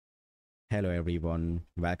Hello everyone,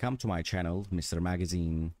 welcome to my channel Mr.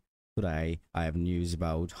 Magazine. Today I have news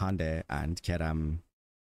about Hande and Kerem.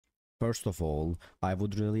 First of all, I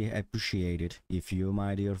would really appreciate it if you,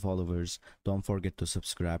 my dear followers, don't forget to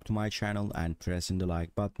subscribe to my channel and pressing the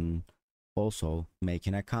like button. Also,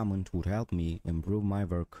 making a comment would help me improve my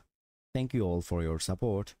work. Thank you all for your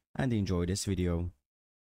support and enjoy this video.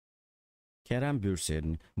 Kerem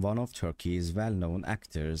Bürsin, one of Turkey's well-known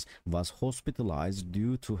actors, was hospitalized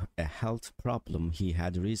due to a health problem he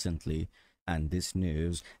had recently, and this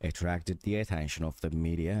news attracted the attention of the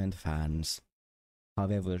media and fans.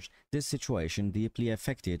 However, this situation deeply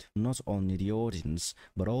affected not only the audience,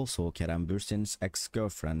 but also Kerem Bürsin's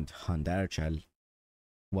ex-girlfriend Hande.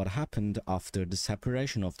 What happened after the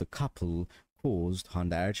separation of the couple caused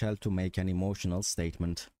Hande to make an emotional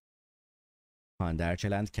statement. Hande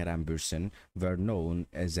and Kerem Bürsin were known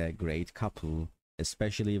as a great couple,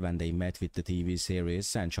 especially when they met with the TV series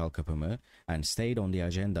Sen Çal Kapımı and stayed on the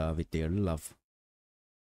agenda with their love.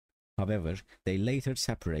 However, they later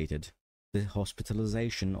separated. The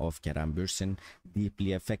hospitalization of Kerem Bürsin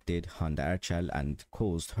deeply affected Hande and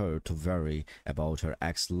caused her to worry about her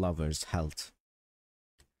ex-lover's health.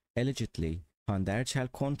 Allegedly, Hande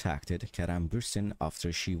contacted Kerem Bürsin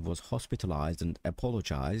after she was hospitalized and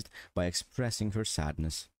apologized by expressing her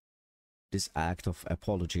sadness. This act of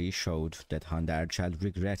apology showed that Hande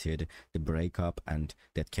regretted the breakup and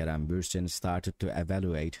that Kerem Bürsin started to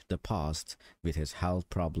evaluate the past with his health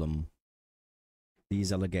problem.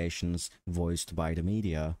 These allegations, voiced by the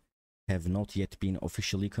media, have not yet been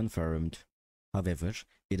officially confirmed. However,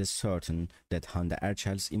 it is certain that Hande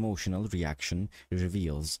Erçel's emotional reaction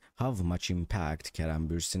reveals how much impact Kerem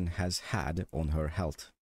Bürsin has had on her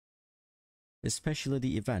health. Especially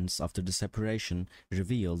the events after the separation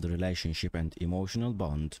reveal the relationship and emotional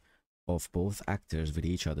bond of both actors with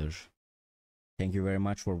each other. Thank you very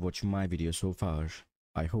much for watching my video so far.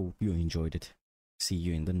 I hope you enjoyed it. See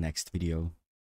you in the next video.